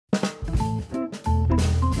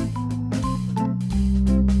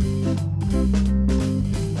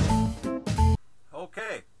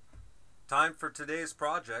time for today's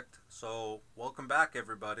project. So welcome back,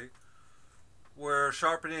 everybody. We're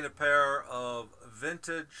sharpening a pair of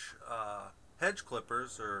vintage hedge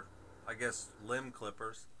clippers, or I guess limb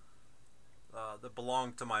clippers, that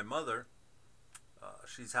belong to my mother.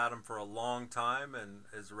 She's had them for a long time and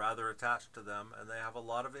is rather attached to them, and they have a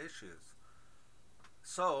lot of issues.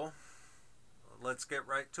 So let's get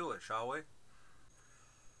right to it, shall we?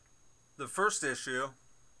 The first issue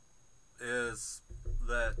is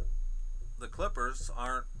that the clippers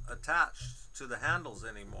aren't attached to the handles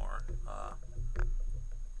anymore.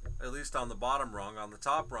 At least on the bottom rung. On the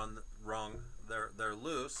top rung they're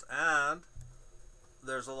loose, and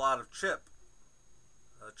there's a lot of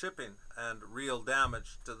chipping and real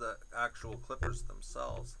damage to the actual clippers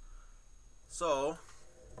themselves. So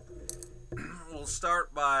we'll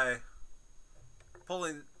start by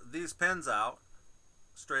pulling these pins out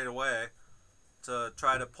straight away to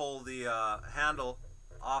try to pull the handle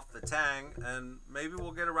off the tang, and maybe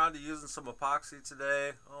we'll get around to using some epoxy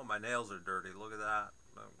today. Oh, my nails are dirty, look at that.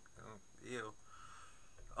 Ew.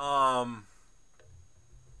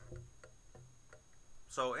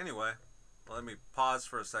 So anyway, let me pause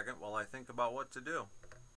for a second while I think about what to do.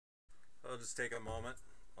 I'll just take a moment.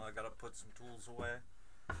 I gotta put some tools away.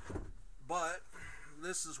 But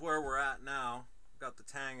this is where we're at now. Got the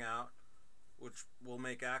tang out, which will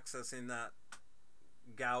make accessing that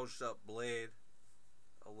gouged up blade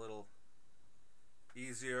a little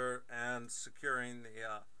easier, and securing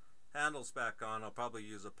the handles back on. I'll probably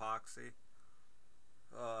use epoxy.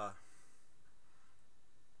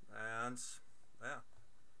 And yeah,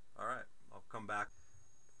 alright, I'll come back.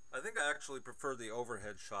 I think I actually prefer the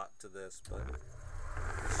overhead shot to this, but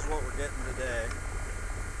this is what we're getting today.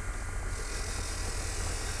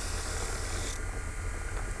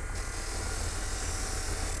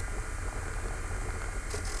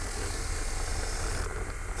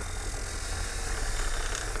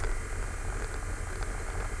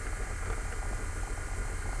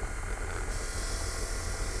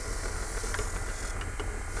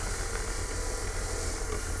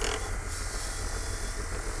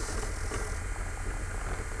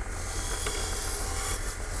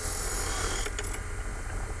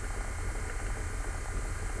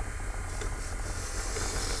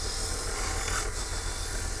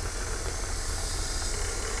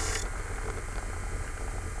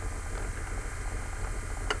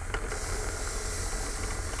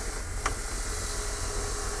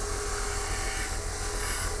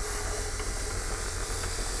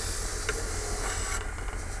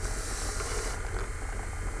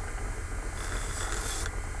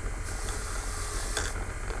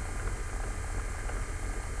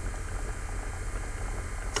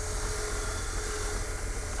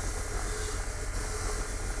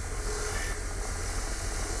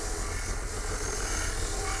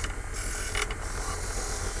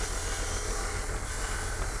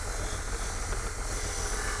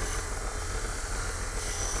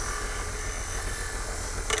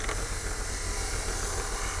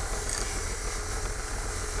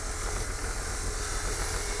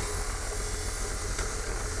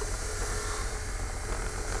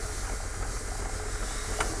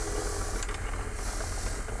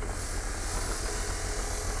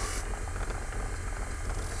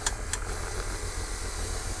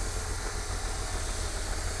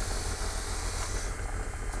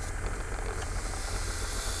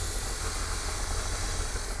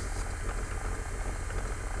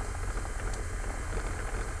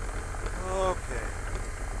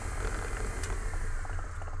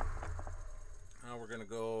 Gonna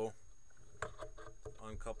go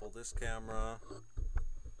uncouple this camera,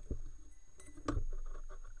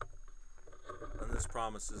 and this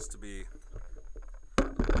promises to be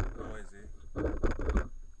noisy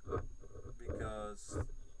because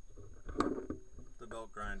the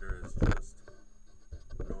belt grinder is just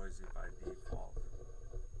noisy by default.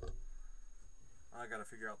 I gotta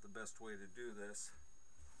figure out the best way to do this.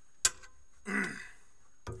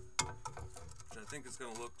 Which I think is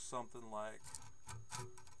gonna look something like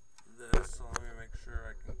this. So let me make sure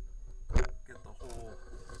I can get the whole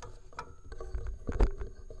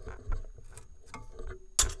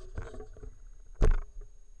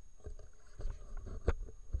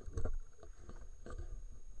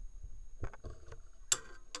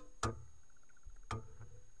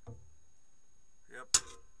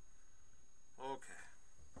okay.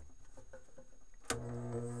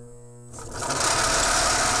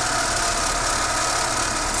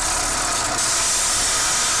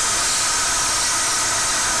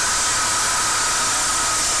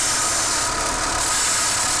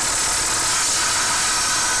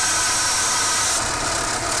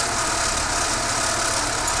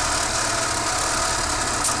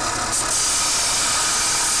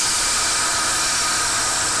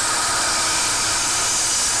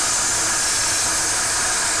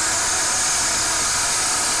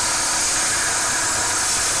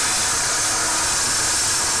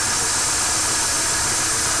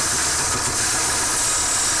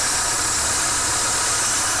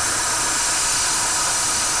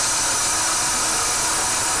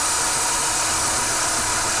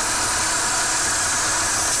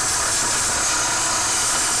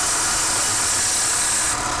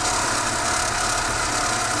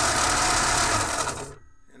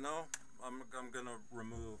 I'm gonna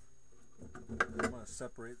remove. I'm gonna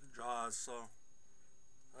separate the jaws, so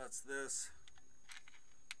that's this.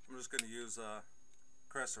 I'm just gonna use a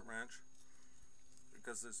crescent wrench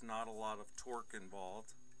because there's not a lot of torque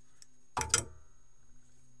involved.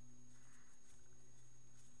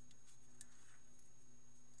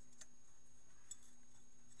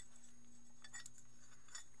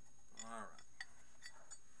 Alright.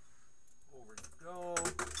 Over you go.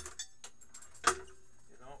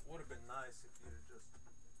 You know, it would have been nice if you'd have just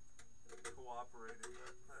cooperated.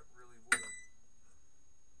 That really would have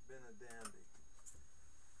been a dandy.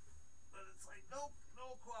 But it's like, nope,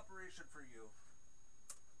 no cooperation for you.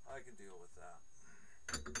 I can deal with that.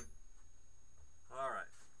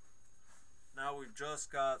 Alright. Now we've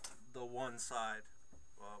just got the one side,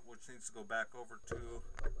 which needs to go back over to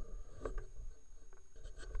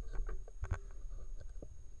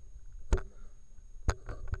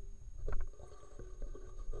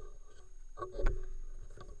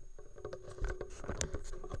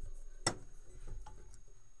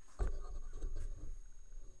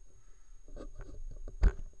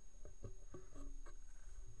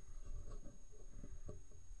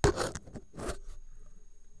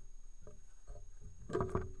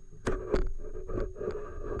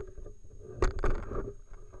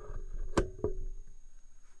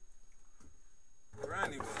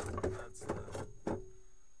anyway, that's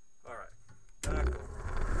alright, back over.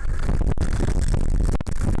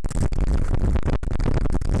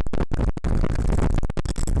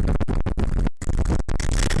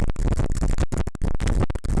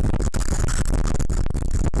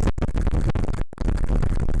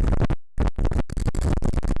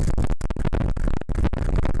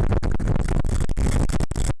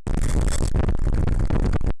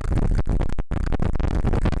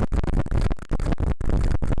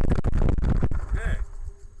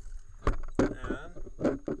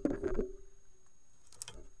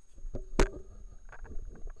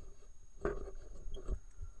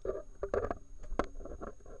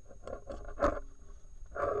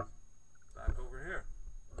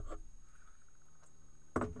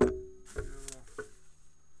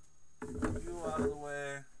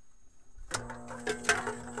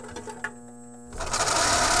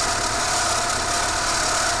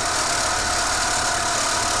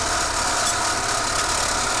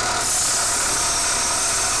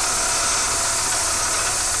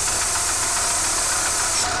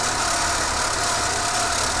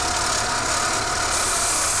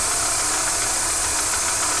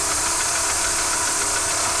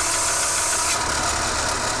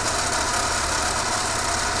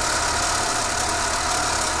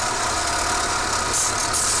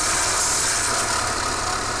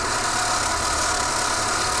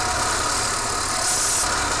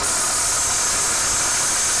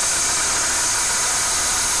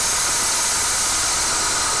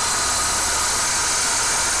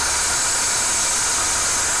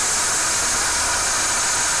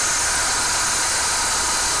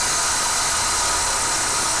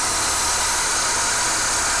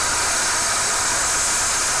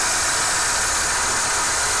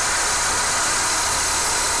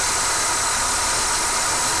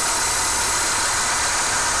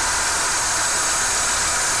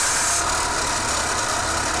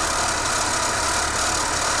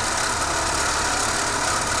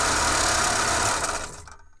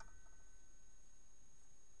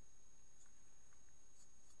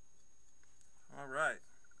 Alright,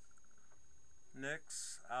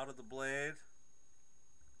 nicks out of the blade.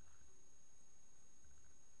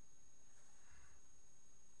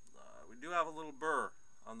 We do have a little burr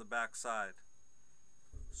on the back side.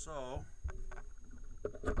 So,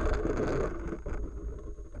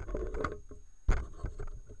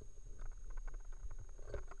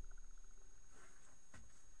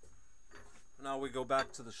 now we go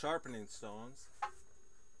back to the sharpening stones.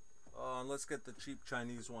 And let's get the cheap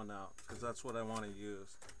Chinese one out, because that's what I want to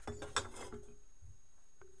use. Get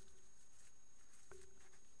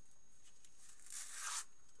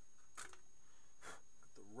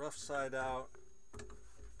the rough side out.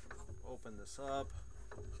 Open this up.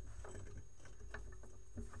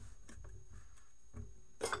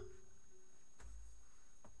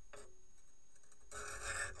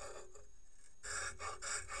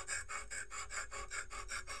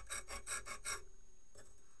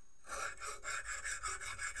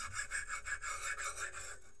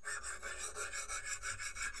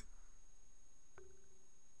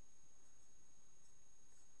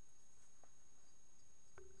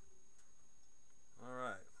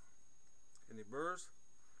 Any burrs?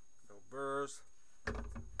 No burrs. Put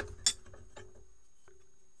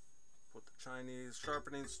the Chinese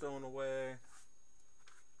sharpening stone away.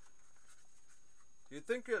 You'd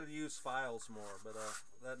think it'd use files more, but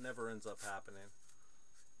that never ends up happening.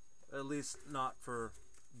 At least not for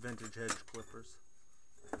vintage hedge clippers.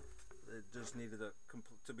 It just needed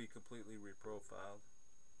to be completely reprofiled,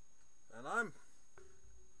 and I'm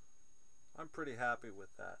pretty happy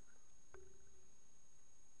with that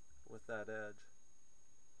edge.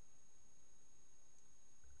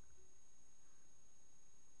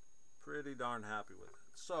 Pretty darn happy with it.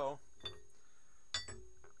 So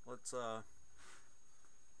let's turn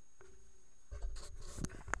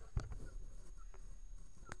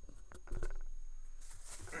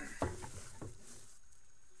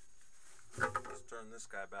this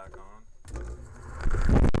guy back on.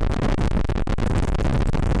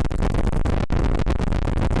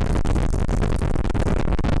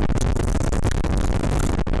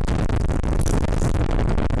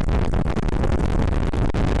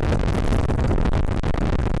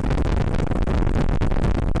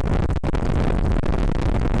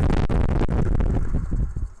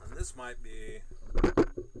 And this might be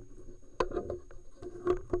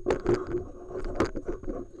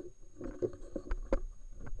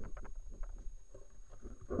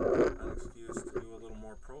an excuse to do a little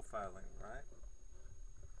more profiling, right?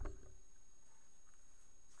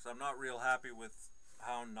 Because I'm not real happy with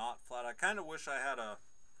how not flat. I kind of wish I had a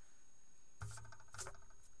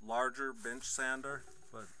larger bench sander,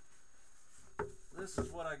 but this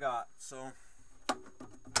is what I got. So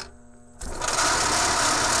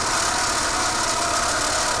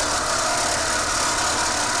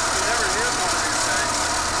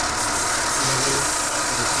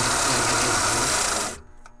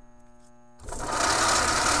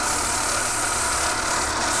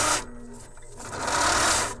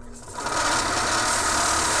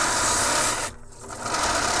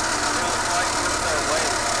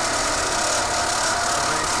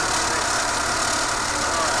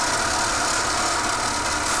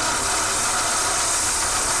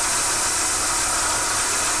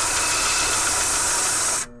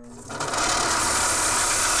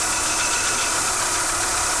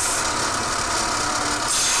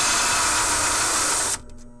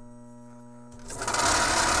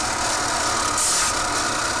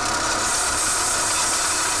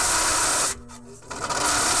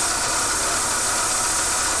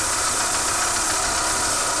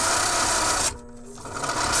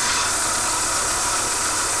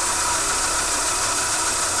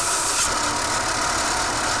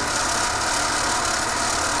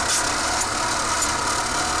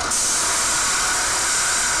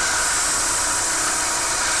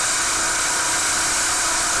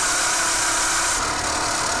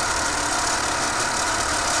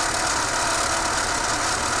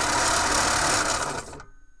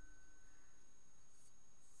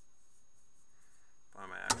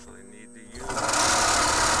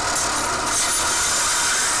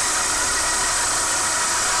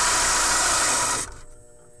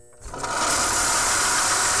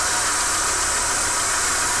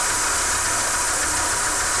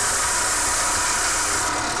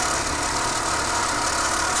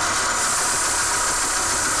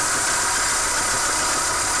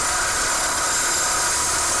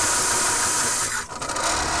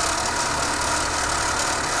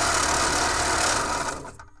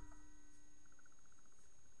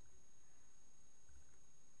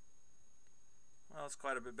it's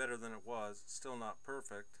quite a bit better than it was. It's still not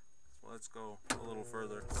perfect. So let's go a little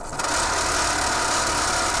further.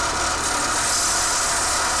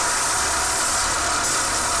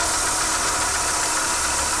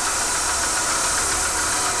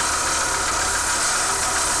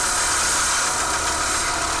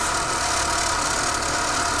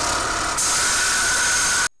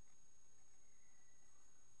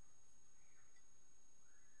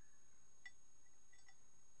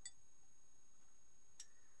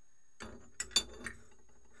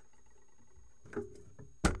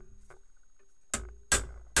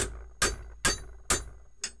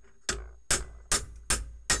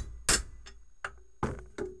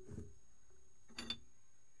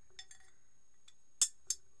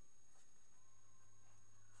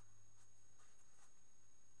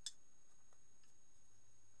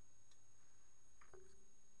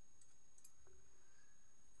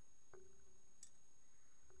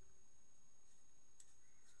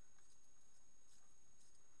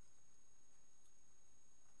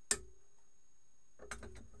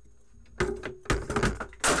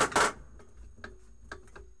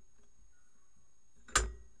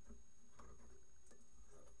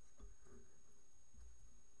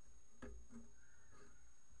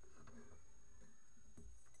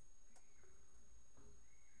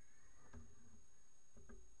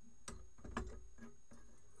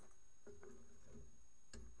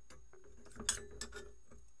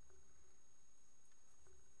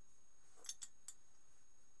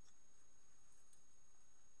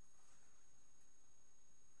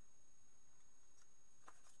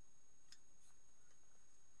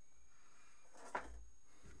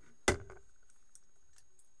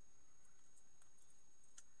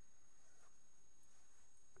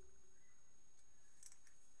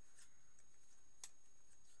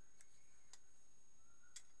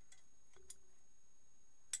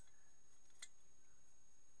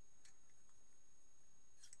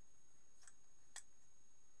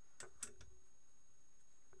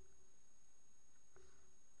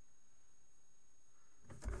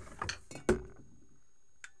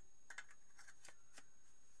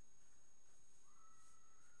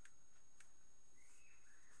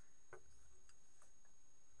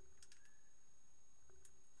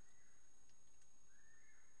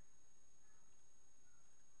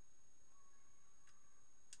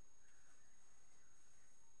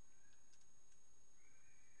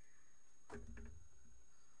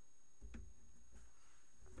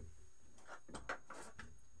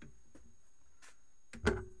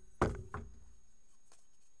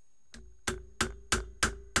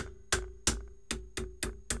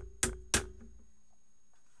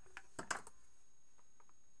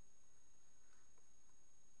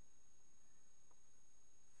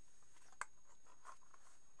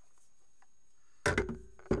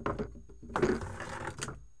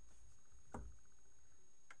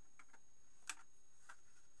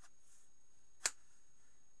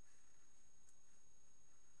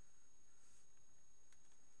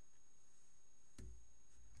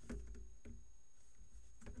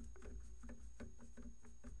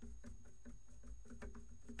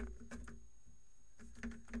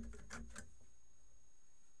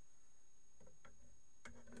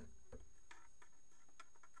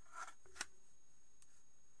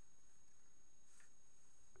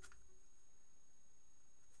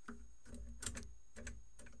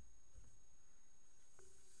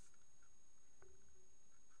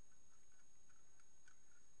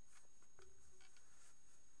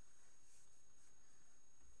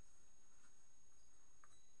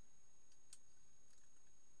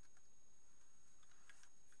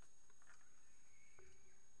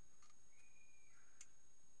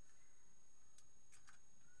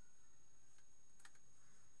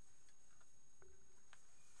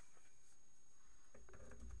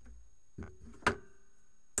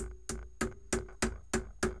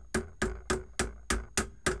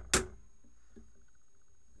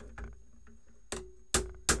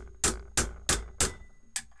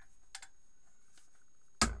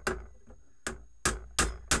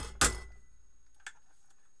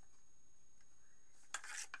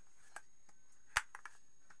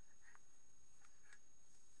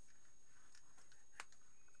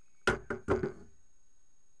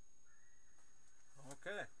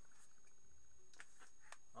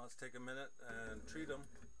 take a minute and treat them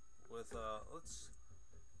with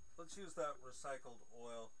let's use that recycled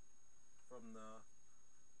oil from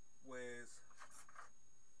the ways,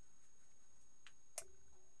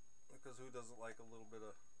 because who doesn't like a little bit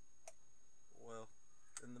of oil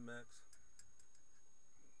in the mix?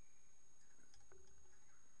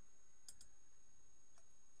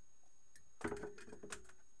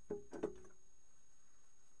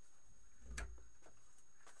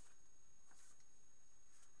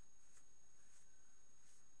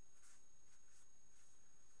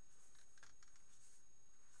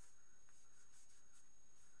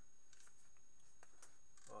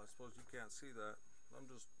 I suppose you can't see that. I'm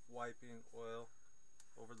just wiping oil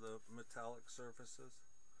over the metallic surfaces.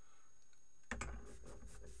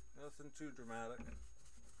 Nothing too dramatic.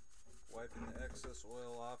 Wiping the excess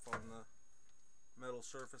oil off on the metal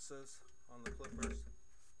surfaces on the clippers.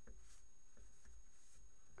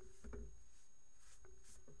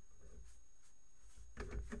 There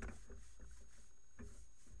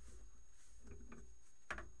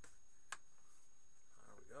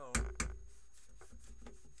we go.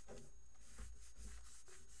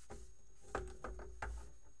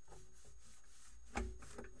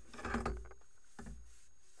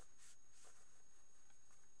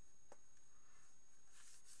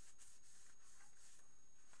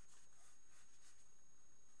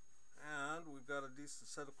 And we've got a decent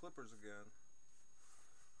set of clippers again.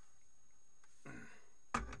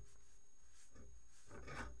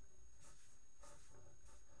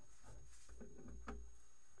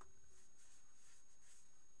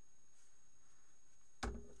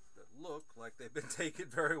 That look like they've been taken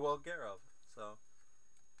very well care of. So,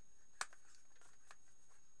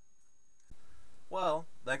 well,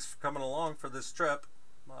 thanks for coming along for this trip.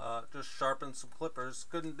 Just sharpened some clippers.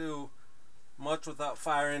 Couldn't do much without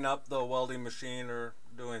firing up the welding machine or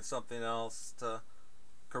doing something else to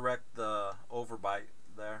correct the overbite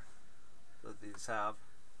there that these have.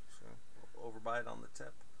 So, overbite on the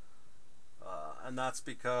tip. And that's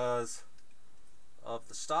because of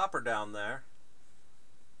the stopper down there,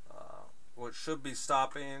 which should be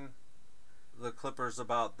stopping the clippers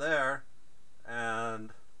about there,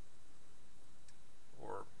 and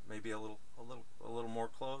or maybe a little more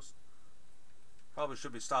close. Probably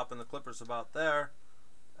should be stopping the clippers about there,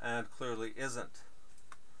 and clearly isn't.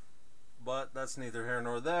 But that's neither here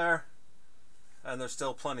nor there, and they're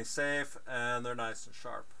still plenty safe, and they're nice and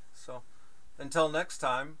sharp. So until next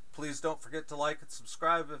time, please don't forget to like and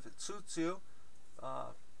subscribe if it suits you,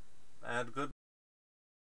 and good